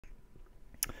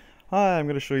Hi, I'm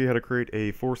going to show you how to create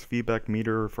a force feedback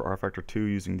meter for rFactor 2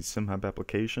 using the SimHub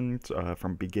application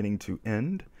from beginning to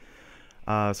end.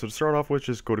 So to start off with,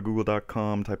 just go to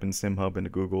google.com, type in SimHub into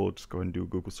Google, just go ahead and do a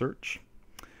Google search.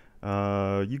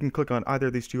 You can click on either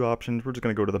of these two options. We're just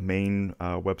going to go to the main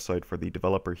website for the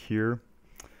developer here.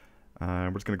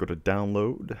 We're just going to go to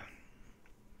download,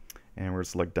 and we're going to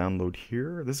select download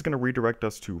here. This is going to redirect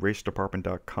us to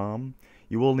rFactor.com.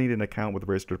 You will need an account with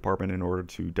rFactor in order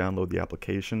to download the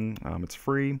application. It's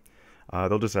free.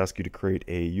 They'll just ask you to create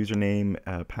a username,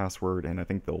 password, and I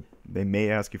think they may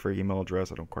ask you for your email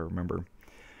address. I don't quite remember.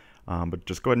 But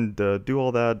just go ahead and do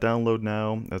all that. Download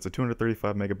now. That's a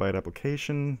 235 megabyte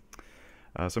application.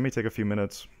 So it may take a few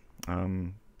minutes.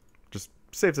 Just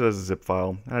saves it as a zip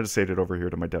file. And I just saved it over here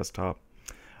to my desktop.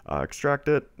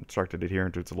 Extracted it here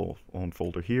into its little own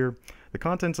folder here. The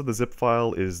contents of the zip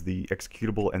file is the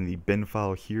executable and the bin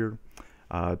file here.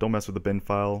 Don't mess with the bin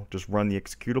file. Just run the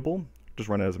executable. Just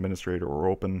run it as administrator or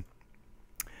open.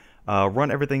 Run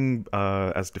everything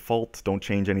as default. Don't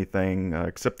change anything.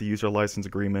 Accept the user license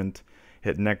agreement.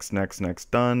 Hit next, next, next,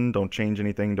 done. Don't change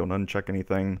anything. Don't uncheck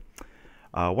anything.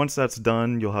 Once that's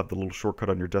done, you'll have the little shortcut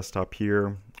on your desktop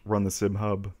here. Run the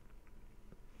SimHub.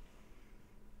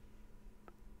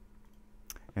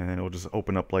 And then it'll just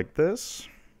open up like this.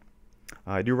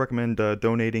 I do recommend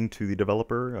donating to the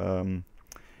developer.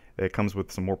 It comes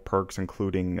with some more perks,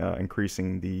 including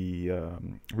increasing the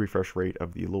refresh rate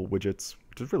of the little widgets,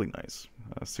 which is really nice.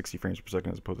 60 frames per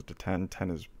second as opposed to 10.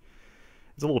 10 is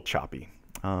a little choppy.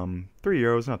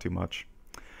 €3, not too much.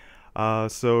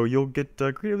 So you'll get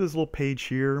greeted with this little page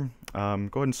here. Go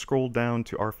ahead and scroll down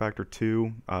to rFactor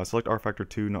 2. Select rFactor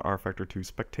 2, not rFactor 2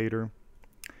 Spectator.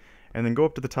 And then go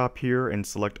up to the top here and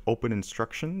select Open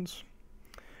Instructions.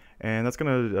 And that's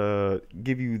going to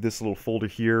give you this little folder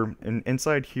here. And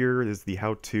inside here is the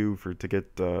how-to to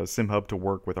get SimHub to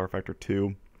work with rFactor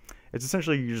 2. It's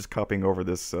essentially you're just copying over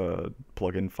this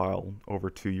plugin file over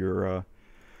to your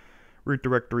root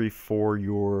directory for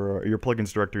your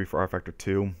plugins directory for rFactor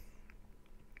 2.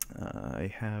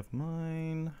 I have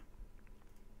mine.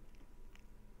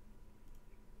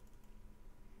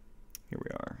 Here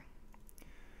we are.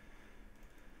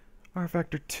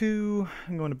 rFactor 2,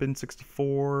 I'm going to bin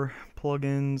 64,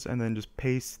 plugins, and then just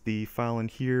paste the file in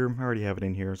here. I already have it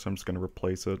in here, so I'm just going to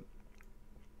replace it.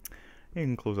 You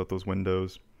can close out those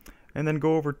windows. And then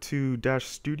go over to Dash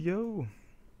Studio.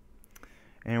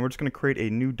 And we're just going to create a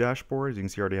new dashboard. As you can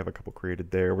see, I already have a couple created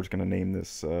there. We're just going to name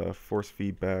this Force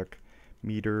Feedback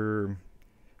Meter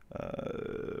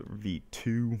V2.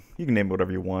 You can name it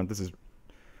whatever you want. This is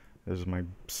my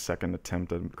second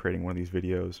attempt at creating one of these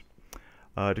videos.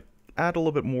 To add a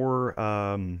little bit more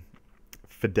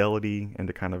fidelity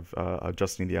into kind of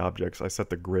adjusting the objects, I set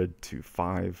the grid to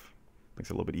 5. Makes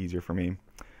it a little bit easier for me.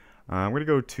 I'm going to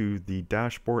go to the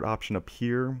dashboard option up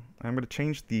here. I'm going to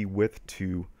change the width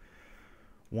to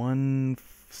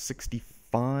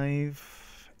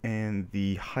 165 and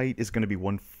the height is going to be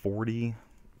 140. You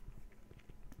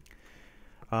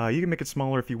can make it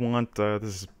smaller if you want. This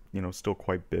is still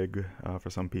quite big for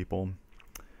some people.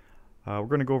 We're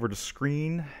going to go over to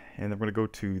screen, and then we're going to go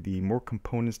to the more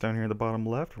components down here in the bottom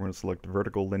left. We're going to select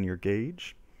vertical linear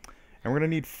gauge, and we're going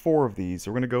to need 4 of these.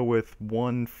 So we're going to go with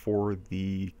 1 for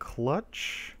the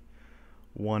clutch,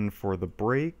 1 for the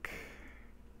brake,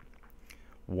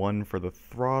 1 for the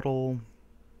throttle,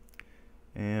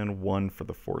 and 1 for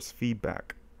the force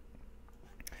feedback.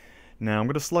 Now I'm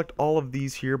going to select all of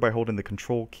these here by holding the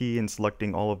control key and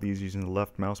selecting all of these using the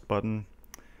left mouse button,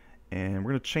 and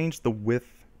we're going to change the width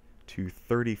to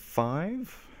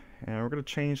 35, and we're going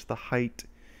to change the height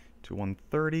to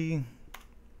 130,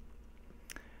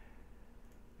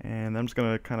 and I'm just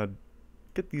going to kind of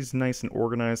get these nice and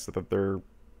organized so that they're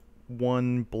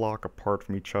one block apart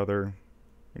from each other,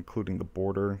 including the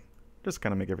border. Just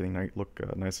kind of make everything look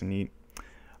nice and neat.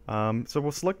 So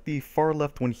we'll select the far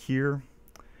left one here,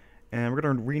 and we're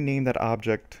going to rename that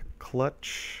object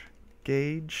Clutch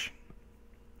Gauge.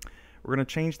 We're going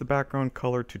to change the background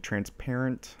color to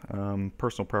transparent.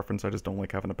 Personal preference, I just don't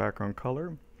like having a background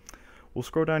color. We'll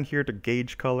scroll down here to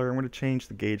gauge color. I'm going to change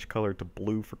the gauge color to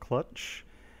blue for clutch.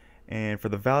 And for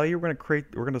the value, we're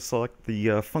going to select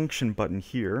the function button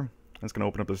here. It's going to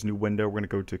open up this new window. We're going to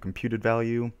go to computed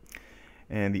value.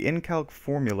 And the NCalc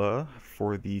formula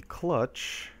for the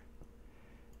clutch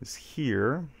is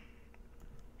here.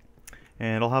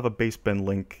 And I'll have a basebin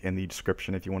link in the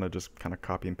description if you want to just kind of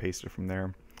copy and paste it from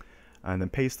there. And then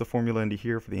paste the formula into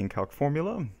here for the NCalc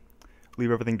formula. Leave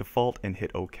everything default and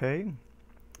hit OK.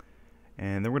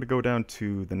 And then we're going to go down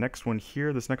to the next one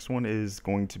here. This next one is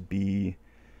going to be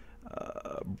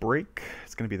brake.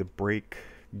 It's going to be the brake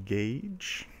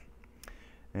gauge.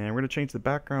 And we're going to change the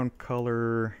background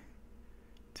color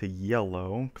to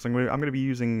yellow, because I'm going to be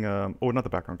using, oh, not the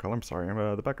background color, I'm sorry,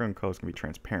 the background color is going to be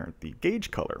transparent. The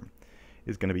gauge color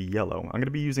is going to be yellow. I'm going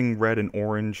to be using red and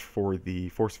orange for the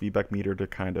force feedback meter to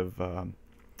kind of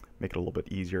make it a little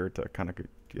bit easier to kind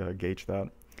of gauge that.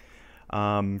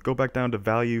 Go back down to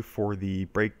value for the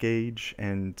brake gauge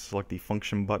and select the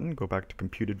function button. Go back to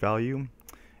computed value.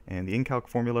 And the NCalc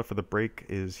formula for the brake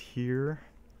is here.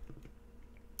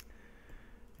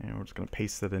 And we're just going to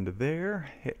paste that into there.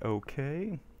 Hit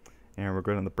OK. And we're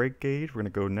going on the brake gauge. We're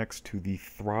going to go next to the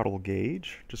throttle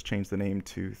gauge. Just change the name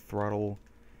to throttle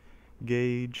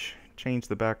gauge. Change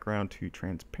the background to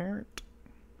transparent.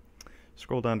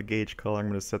 Scroll down to gauge color. I'm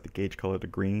going to set the gauge color to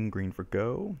green. Green for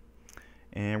go.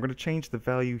 And we're going to change the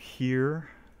value here.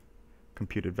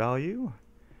 Computed value.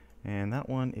 And that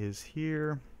one is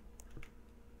here.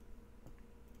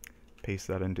 Paste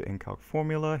that into NCalc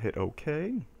formula. Hit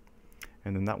OK.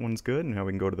 And then that one's good. Now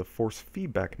we can go to the force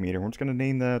feedback meter. We're just going to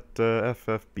name that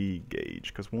FFB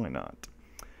gauge, because why not?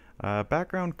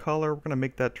 Background color, we're going to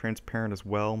make that transparent as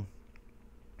well.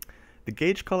 The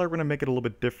gauge color, we're going to make it a little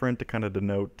bit different to kind of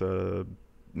denote,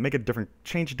 make it different,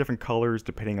 change different colors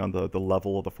depending on the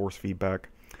level of the force feedback.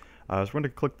 So we're going to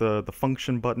click the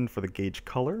function button for the gauge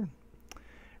color.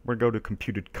 We're going to go to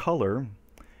computed color.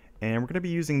 And we're going to be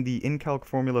using the NCalc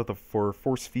formula for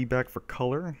force feedback for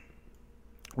color.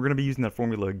 We're going to be using that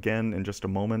formula again in just a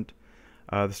moment.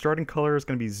 The starting color is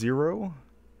going to be 0,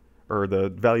 or the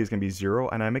value is going to be 0,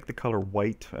 and I make the color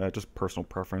white, just personal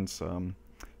preference.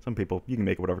 Some people, you can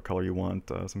make it whatever color you want.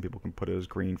 Some people can put it as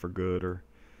green for good or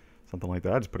something like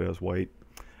that. I just put it as white.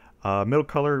 Middle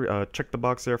color, check the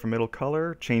box there for middle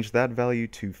color. Change that value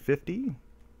to 50.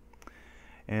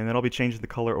 And then I'll be changing the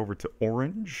color over to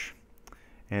orange.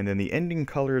 And then the ending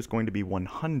color is going to be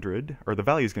 100, or the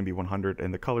value is going to be 100,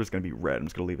 and the color is going to be red. I'm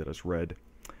just going to leave it as red.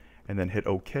 And then hit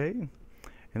OK. And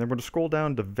then we're going to scroll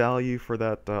down to value for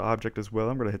that object as well.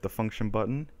 I'm going to hit the function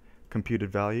button,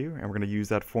 computed value, and we're going to use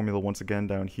that formula once again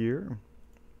down here.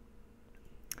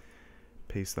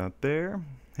 Paste that there,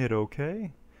 hit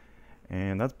OK.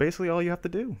 And that's basically all you have to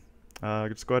do.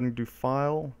 Just go ahead and do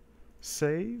File,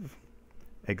 Save,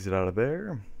 exit out of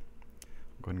there.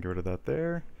 Go ahead and get rid of that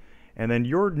there. And then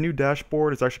your new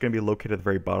dashboard is actually going to be located at the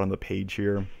very bottom of the page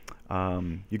here.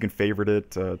 You can favorite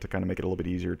it to kind of make it a little bit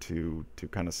easier to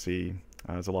kind of see.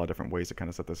 There's a lot of different ways to kind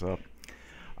of set this up.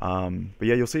 But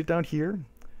yeah, you'll see it down here.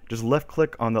 Just left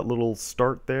click on that little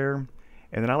start there.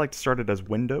 And then I like to start it as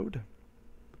windowed.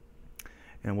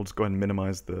 And we'll just go ahead and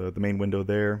minimize the main window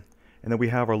there. And then we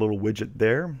have our little widget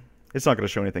there. It's not going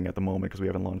to show anything at the moment because we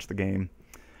haven't launched the game.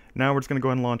 Now we're just going to go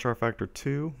ahead and launch rFactor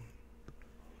 2.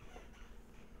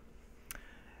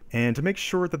 And to make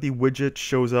sure that the widget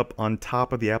shows up on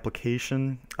top of the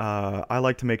application, I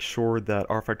like to make sure that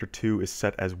rFactor 2 is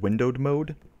set as windowed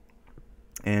mode.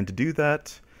 And to do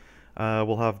that,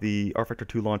 we'll have the rFactor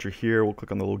 2 launcher here. We'll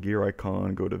click on the little gear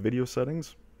icon, go to video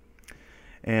settings.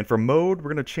 And for mode,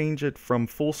 we're going to change it from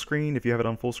full screen, if you have it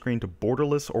on full screen, to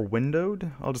borderless or windowed.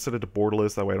 I'll just set it to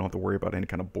borderless, that way I don't have to worry about any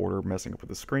kind of border messing up with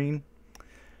the screen.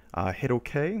 Hit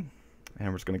OK, and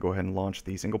we're just going to go ahead and launch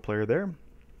the single player there.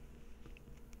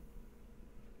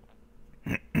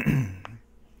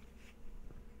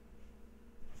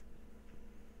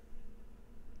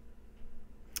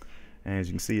 And as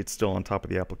you can see, it's still on top of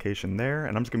the application there.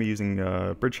 And I'm just going to be using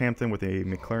Bridgehampton with a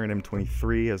McLaren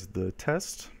M23 as the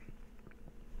test.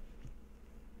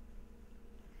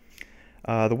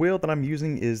 The wheel that I'm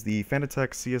using is the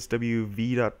Fanatec CSW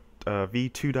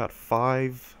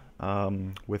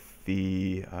V2.5 with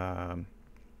the,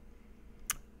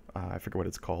 I forget what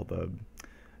it's called, the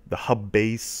hub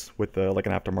base with like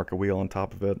an aftermarket wheel on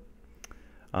top of it.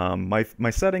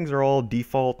 My settings are all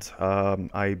default.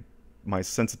 My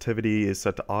sensitivity is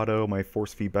set to auto. My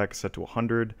force feedback is set to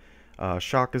 100.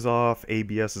 Shock is off.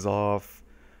 ABS is off.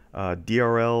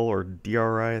 DRL or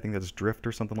DRI, I think that's drift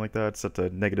or something like that, set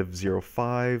to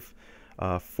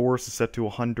 -0.5. Force is set to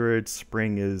 100.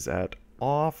 Spring is at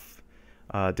off.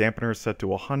 Dampener is set to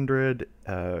 100.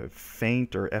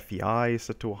 Faint or FEI is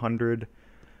set to 100.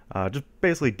 Just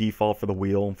basically default for the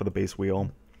wheel, for the base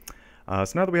wheel.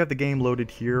 So now that we have the game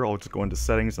loaded here, I'll just go into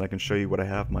settings and I can show you what I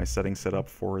have my settings set up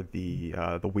for the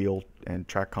wheel and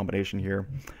track combination here.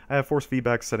 I have force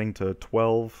feedback setting to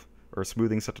 12, or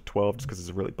smoothing set to 12 just because it's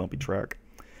a really bumpy track.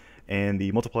 And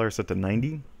the multiplier set to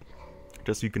 90,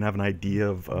 just so you can have an idea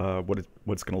of what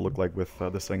it's going to look like with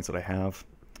the settings that I have.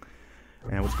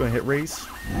 And let's go ahead and hit race.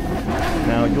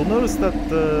 Now you'll notice that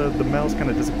the mouse kind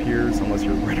of disappears unless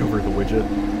you're right over the widget.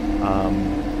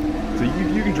 So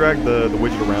you can drag the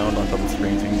widget around on top of the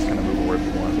screen, so you can just kind of move it wherever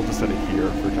you want. We'll just set it here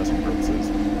for testing purposes.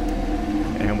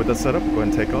 And with that set up, we'll go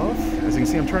ahead and take off. As you can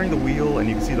see, I'm turning the wheel, and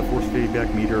you can see the force feedback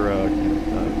meter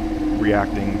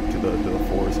reacting to the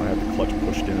force. I have the clutch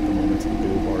pushed in at the moment, so the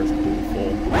blue bar is completely full.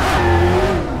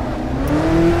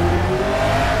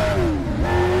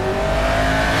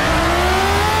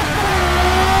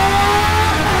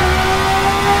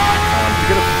 To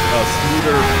get a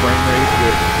smoother frame rate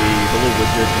with the little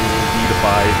widget, you will need to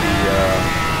buy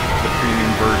the premium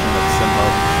version of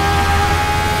SimHub.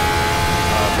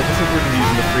 But since we're just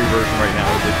using the free version right now,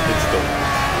 it still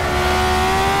works.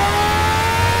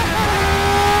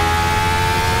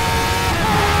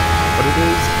 But it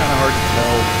is kind of hard to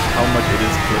tell how much it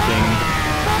is clicking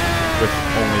with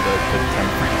only the 10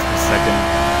 frames per second.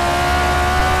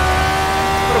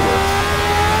 But it works.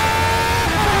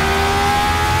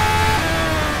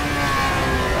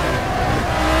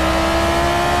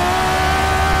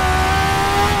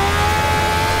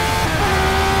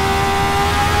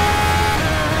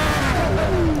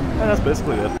 And that's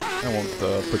basically it. I won't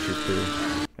put you through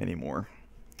anymore.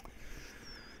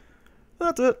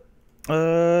 That's it.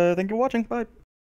 Thank you for watching. Bye.